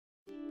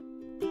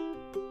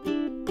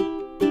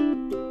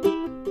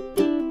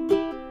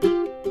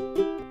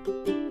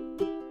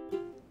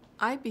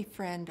I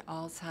befriend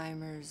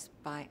Alzheimer's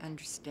by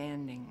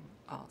understanding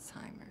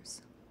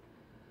Alzheimer's.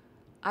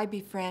 I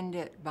befriend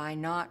it by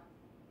not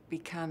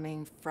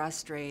becoming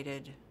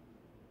frustrated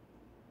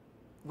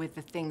with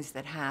the things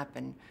that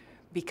happen,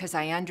 because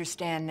I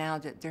understand now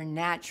that they're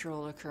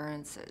natural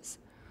occurrences.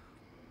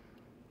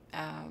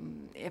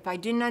 If I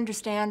didn't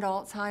understand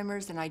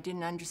Alzheimer's and I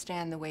didn't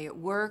understand the way it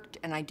worked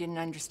and I didn't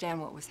understand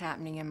what was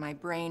happening in my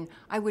brain,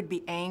 I would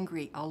be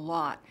angry a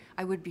lot.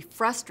 I would be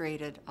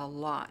frustrated a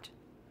lot.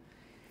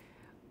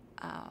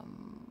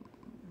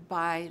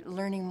 By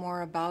learning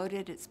more about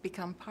it, it's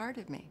become part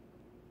of me.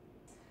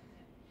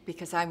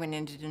 Because I went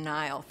into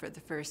denial for the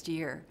first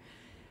year,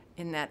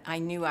 in that I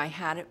knew I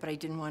had it, but I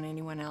didn't want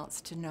anyone else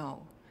to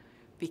know.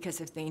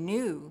 Because if they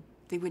knew,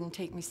 they wouldn't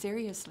take me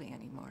seriously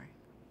anymore.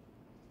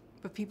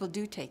 But people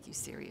do take you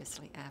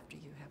seriously after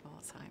you have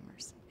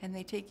Alzheimer's. And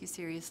they take you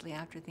seriously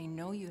after they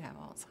know you have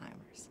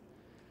Alzheimer's.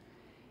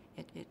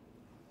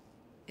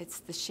 It's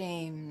the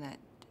shame that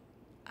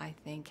I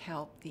think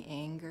helped the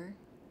anger,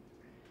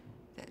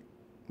 that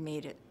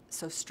made it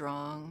so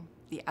strong,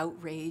 the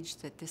outrage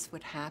that this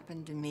would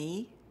happen to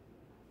me.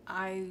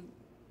 I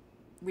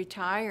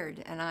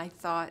retired and I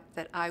thought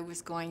that I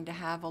was going to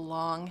have a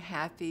long,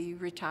 happy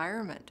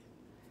retirement.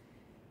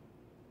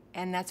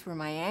 And that's where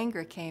my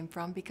anger came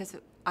from, because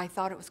I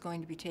thought it was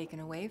going to be taken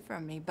away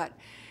from me, but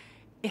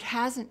it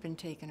hasn't been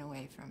taken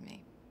away from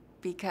me,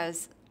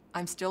 because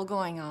I'm still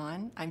going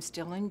on, I'm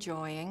still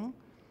enjoying.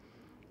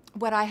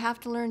 What I have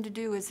to learn to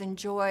do is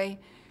enjoy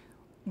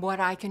what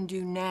I can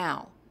do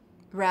now,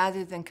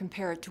 rather than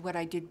compare it to what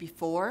I did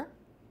before,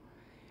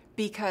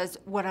 because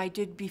what I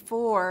did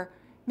before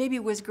maybe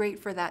was great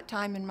for that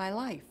time in my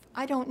life.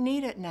 I don't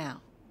need it now.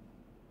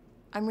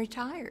 I'm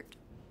retired.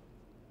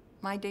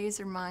 My days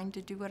are mine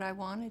to do what I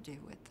want to do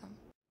with them.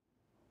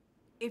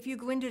 If you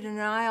go into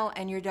denial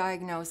and you're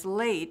diagnosed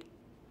late,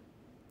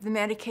 the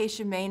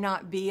medication may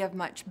not be of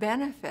much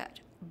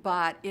benefit,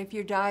 but if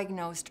you're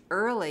diagnosed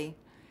early,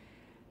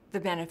 the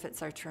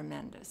benefits are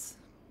tremendous.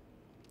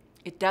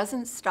 It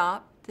doesn't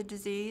stop the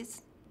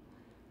disease,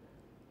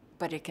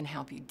 but it can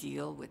help you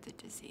deal with the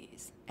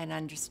disease and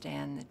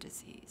understand the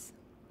disease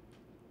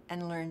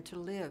and learn to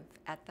live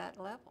at that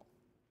level.